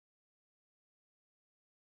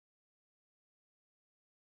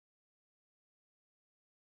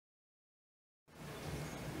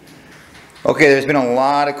Okay, there's been a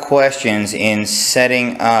lot of questions in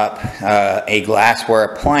setting up a glassware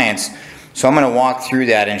appliance, so I'm going to walk through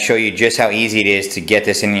that and show you just how easy it is to get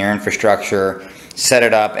this in your infrastructure, set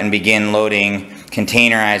it up, and begin loading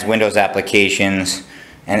containerized Windows applications,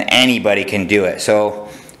 and anybody can do it. So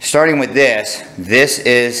starting with this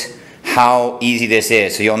is how easy this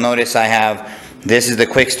is. So you'll notice this is the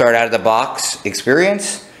quick start out of the box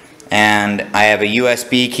experience, and I have a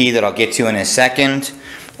USB key that I'll get to in a second.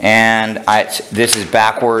 And this is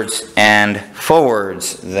backwards and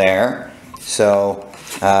forwards there. So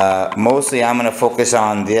mostly I'm going to focus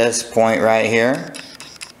on this point right here,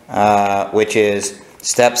 which is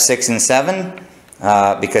steps 6 and 7,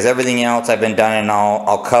 because everything else I've been done, and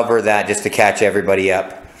I'll cover that just to catch everybody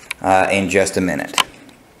up in just a minute.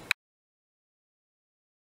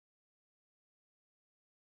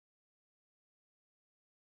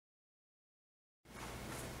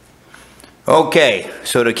 Okay,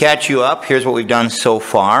 so to catch you up, here's what we've done so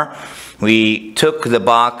far. We took the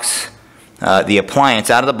box, the appliance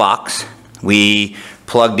out of the box. We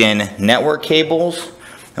plugged in network cables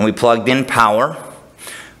and we plugged in power.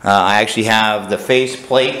 I actually have the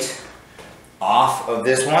faceplate off of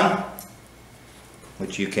this one,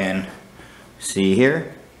 which you can see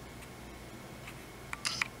here.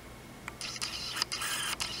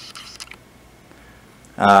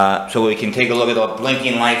 So we can take a look at the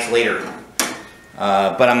blinking lights later.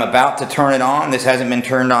 But I'm about to turn it on. This hasn't been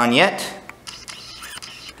turned on yet.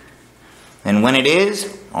 And when it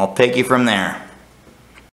is, I'll take you from there.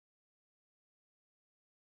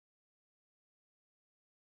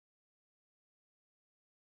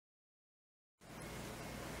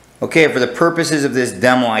 Okay, for the purposes of this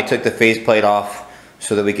demo, I took the faceplate off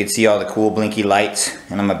so that we could see all the cool blinky lights.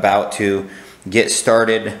 And I'm about to get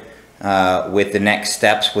started with the next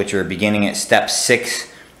steps, which are beginning at step 6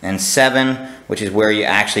 and 7, which is where you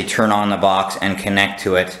actually turn on the box and connect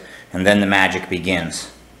to it, and then the magic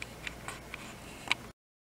begins.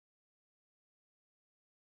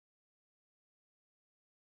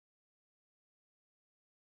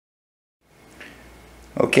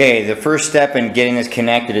 Okay, the first step in getting this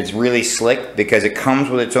connected is really slick because it comes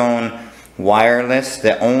with its own wireless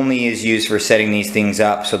that only is used for setting these things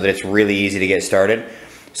up so that it's really easy to get started.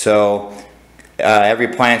 So every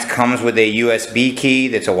appliance comes with a USB key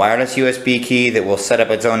that's a wireless USB key that will set up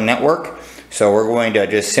its own network. So we're going to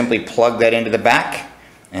just simply plug that into the back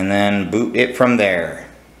and then boot it from there.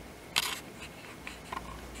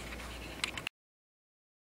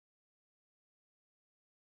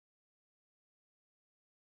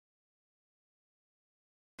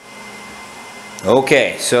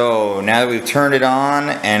 Okay, so now that we've turned it on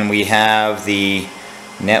and we have the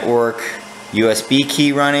network USB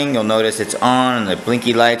key running, you'll notice it's on and the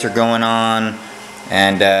blinky lights are going on,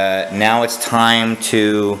 and now it's time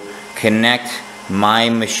to connect my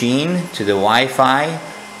machine to the Wi-Fi.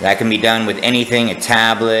 That can be done with anything, a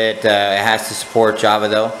tablet, it has to support Java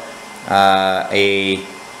though, a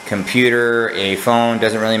computer, a phone,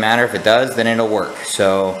 doesn't really matter. If it does, then it'll work.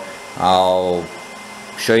 So I'll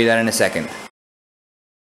show you that in a second.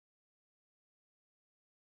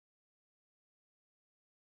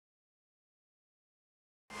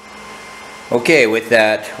 Okay, with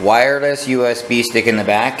that wireless USB stick in the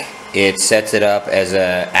back, it sets it up as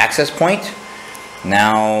an access point.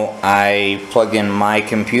 Now I plugged in my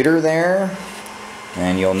computer there,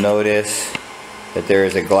 and you'll notice that there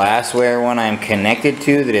is a Glassware one I'm connected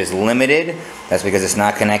to that is limited. That's because it's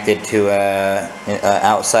not connected to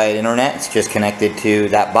outside internet, it's just connected to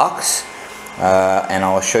that box. And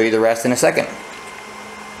I'll show you the rest in a second.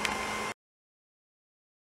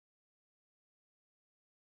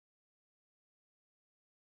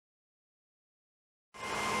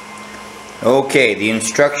 Okay, the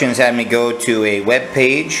instructions had me go to a web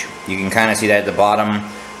page. You can kind of see that at the bottom.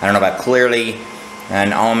 I don't know about clearly.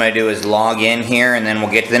 And all I'm going to do is log in here, and then we'll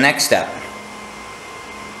get to the next step.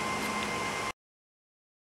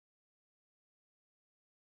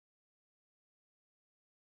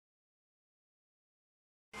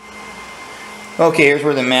 Okay, here's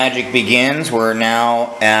where the magic begins. We're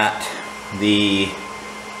now at the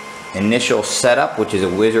initial setup, which is a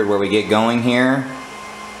wizard where we get going here.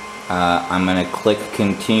 I'm going to click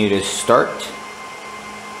continue to start.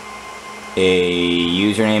 A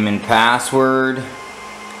username and password.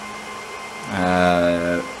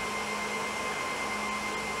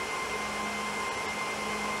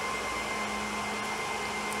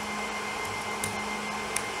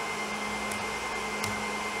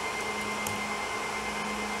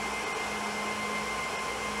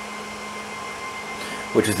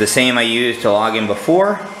 Which is the same I used to log in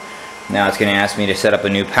before. Now it's going to ask me to set up a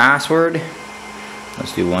new password.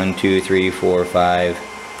 Let's do 1, 2, 3, 4, 5,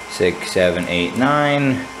 6, 7, 8,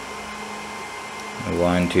 9.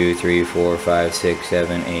 1, 2, 3, 4, 5, 6,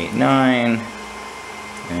 7, 8, 9.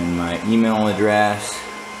 And my email address,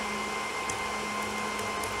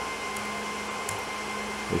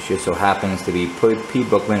 which just so happens to be P.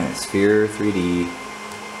 Bookman at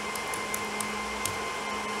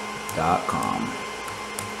sphere3d.com.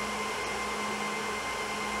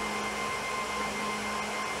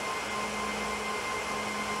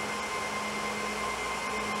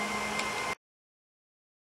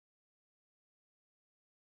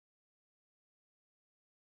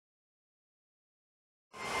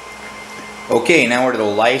 Okay, now we're to the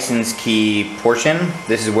license key portion.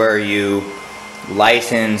 This is where you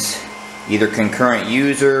license either concurrent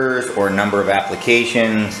users or number of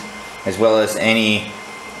applications, as well as any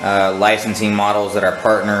licensing models that our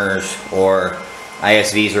partners or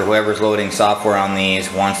ISVs or whoever's loading software on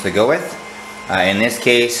these wants to go with. In this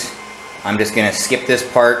case, I'm just going to skip this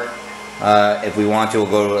part. If we want to,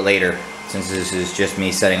 we'll go to it later, since this is just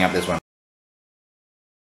me setting up this one.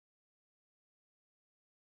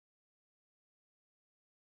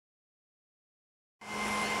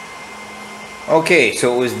 Okay,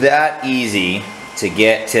 so it was that easy to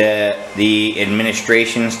get to the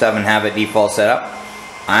administration stuff and have it default set up.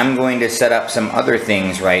 I'm going to set up some other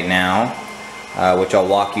things right now, which I'll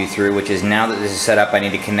walk you through, which is now that this is set up, I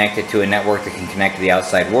need to connect it to a network that can connect to the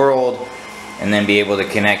outside world, and then be able to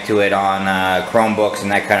connect to it on Chromebooks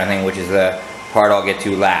and that kind of thing, which is the part I'll get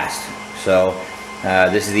to last. So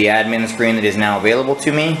this is the admin screen that is now available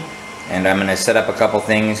to me, and I'm going to set up a couple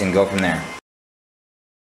things and go from there.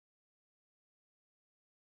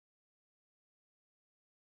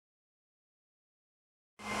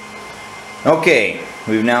 Okay,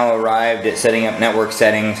 we've now arrived at setting up network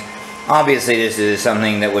settings. Obviously this is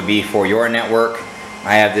something that would be for your network.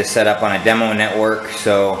 I have this set up on a demo network,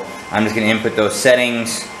 so I'm just going to input those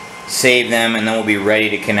settings, save them, and then we'll be ready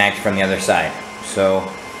to connect from the other side.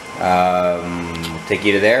 So take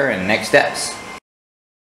you to there and next steps.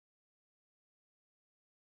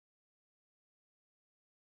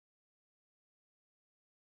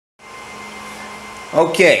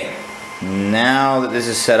 Okay. Now that this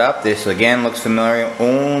is set up, this again looks familiar.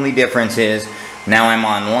 Only difference is now I'm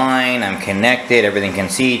online, I'm connected, everything can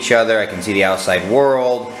see each other, I can see the outside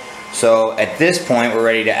world. So at this point we're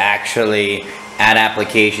ready to actually add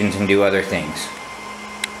applications and do other things.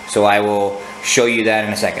 So I will show you that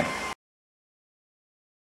in a second.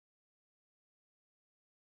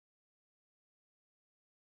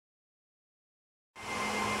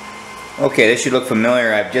 Okay, this should look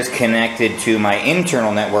familiar. I've just connected to my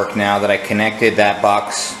internal network now that I connected that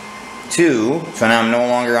box to. So now I'm no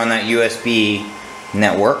longer on that USB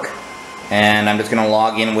network. And I'm just going to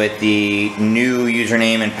log in with the new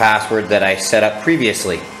username and password that I set up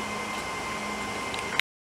previously.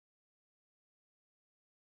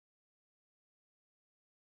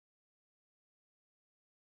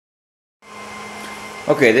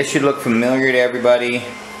 Okay, this should look familiar to everybody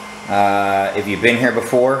if you've been here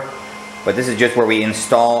before. But this is just where we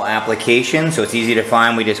install applications, so it's easy to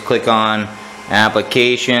find. We just click on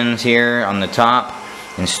applications here on the top,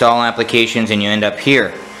 install applications, and you end up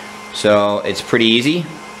here. So it's pretty easy,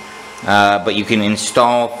 but you can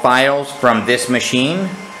install files from this machine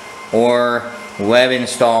or web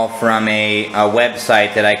install from a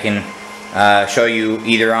website that I can show you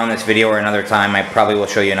either on this video or another time. I probably will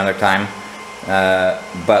show you another time,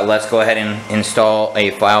 but let's go ahead and install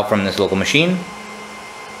a file from this local machine.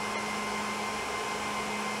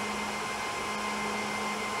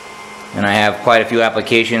 And I have quite a few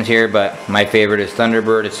applications here, but my favorite is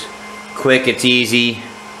Thunderbird. It's quick, it's easy.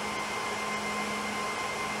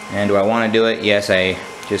 And do I want to do it? Yes, I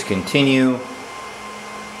just continue.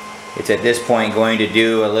 It's at this point going to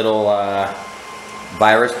do a little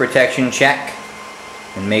virus protection check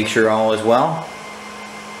and make sure all is well.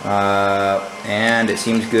 And it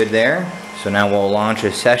seems good there. So now we'll launch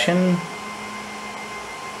a session.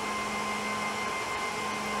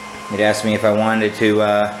 It asked me if I wanted to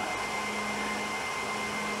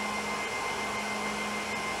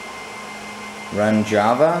run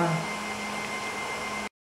Java.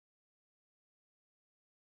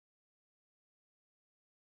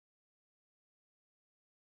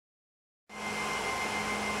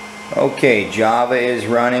 Okay, Java is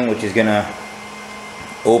running, which is going to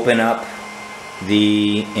open up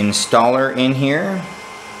the installer in here.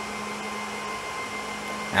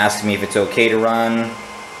 Asks me if it's okay to run.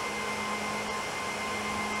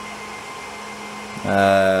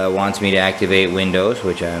 Wants me to activate Windows,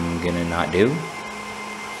 which I'm gonna not do.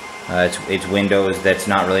 It's Windows that's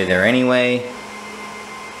not really there anyway.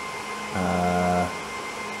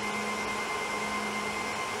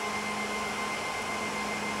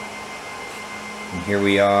 And here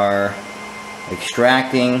we are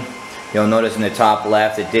extracting. You'll notice in the top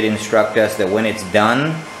left it did instruct us that when it's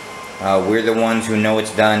done, we're the ones who know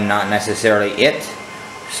it's done, not necessarily it.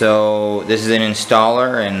 So this is an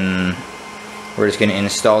installer, and we're just going to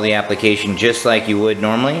install the application just like you would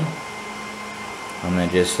normally. I'm going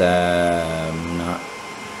to just not.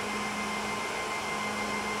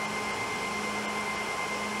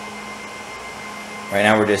 Right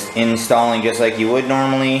now we're just installing just like you would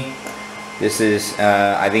normally. This is,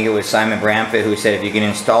 I think it was Simon Bramfitt who said if you can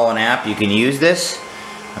install an app, you can use this.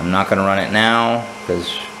 I'm not going to run it now because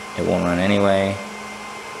it won't run anyway.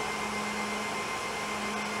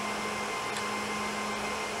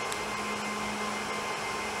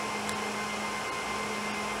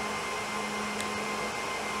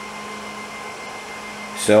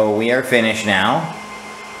 So we are finished now.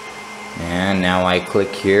 And now I click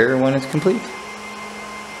here when it's complete.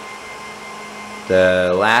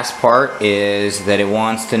 The last part is that it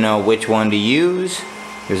wants to know which one to use.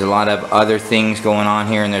 There's a lot of other things going on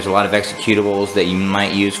here, and there's a lot of executables that you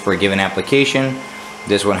might use for a given application.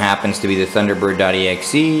 This one happens to be the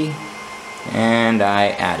Thunderbird.exe, and I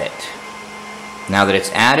add it. Now that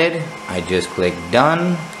it's added, I just click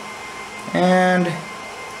done, and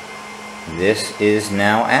this is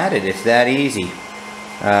now added. It's that easy.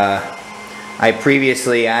 I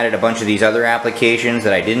previously added a bunch of these other applications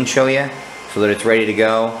that I didn't show you, so that it's ready to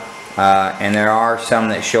go, and there are some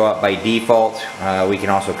that show up by default. We can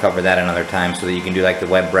also cover that another time so that you can do like the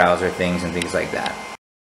web browser things and things like that.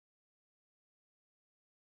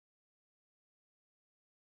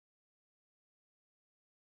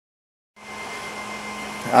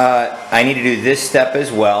 I need to do this step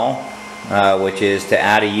as well, which is to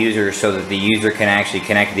add a user so that the user can actually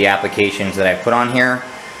connect to the applications that I put on here.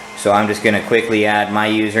 So I'm just going to quickly add my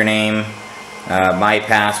username, my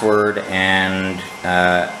password, and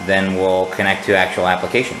then we'll connect to actual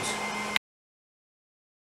applications.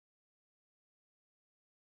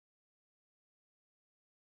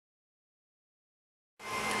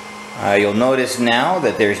 You'll notice now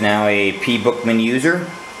that there's now a Peter Bookman user,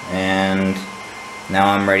 and now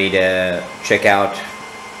I'm ready to check out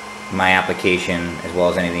my application as well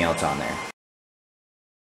as anything else on there.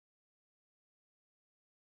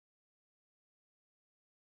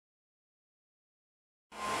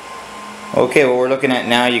 Okay, what we're looking at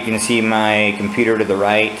now, you can see my computer to the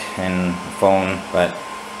right and phone, but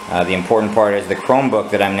the important part is the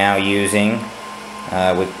Chromebook that I'm now using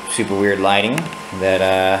with super weird lighting.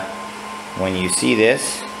 That when you see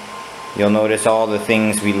this, you'll notice all the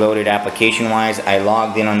things we loaded application wise. I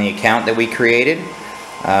logged in on the account that we created,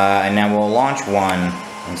 and now we'll launch one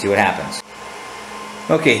and see what happens.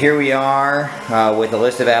 Okay, here we are with a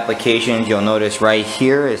list of applications. You'll notice right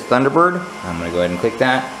here is Thunderbird. I'm going to go ahead and click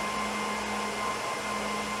that.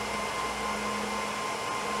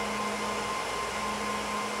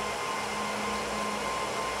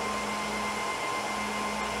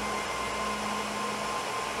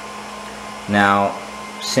 Now,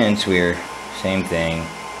 since we're same thing,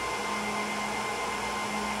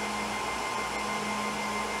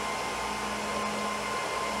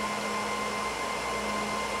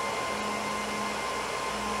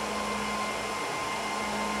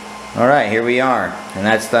 alright, here we are, and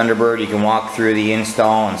that's Thunderbird. You can walk through the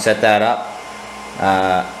install and set that up,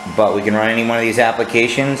 but we can run any one of these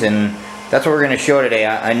applications, and that's what we're going to show today.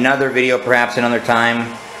 Another video, perhaps another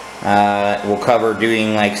time, we'll cover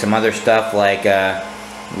doing like some other stuff like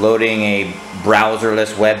loading a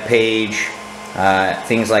browserless web page,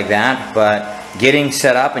 things like that. But getting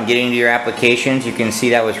set up and getting to your applications, you can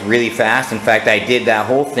see that was really fast. In fact, I did that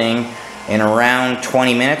whole thing in around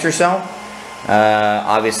 20 minutes or so.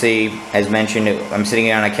 Obviously, as mentioned, I'm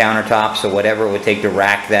sitting on a countertop, so whatever it would take to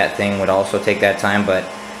rack that thing would also take that time. But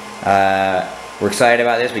we're excited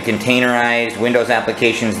about this. We containerized Windows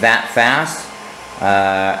applications that fast.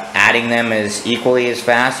 Adding them is equally as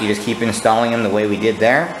fast. You just keep installing them the way we did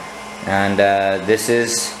there, and this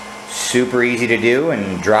is super easy to do,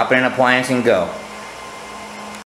 and drop in an appliance and go.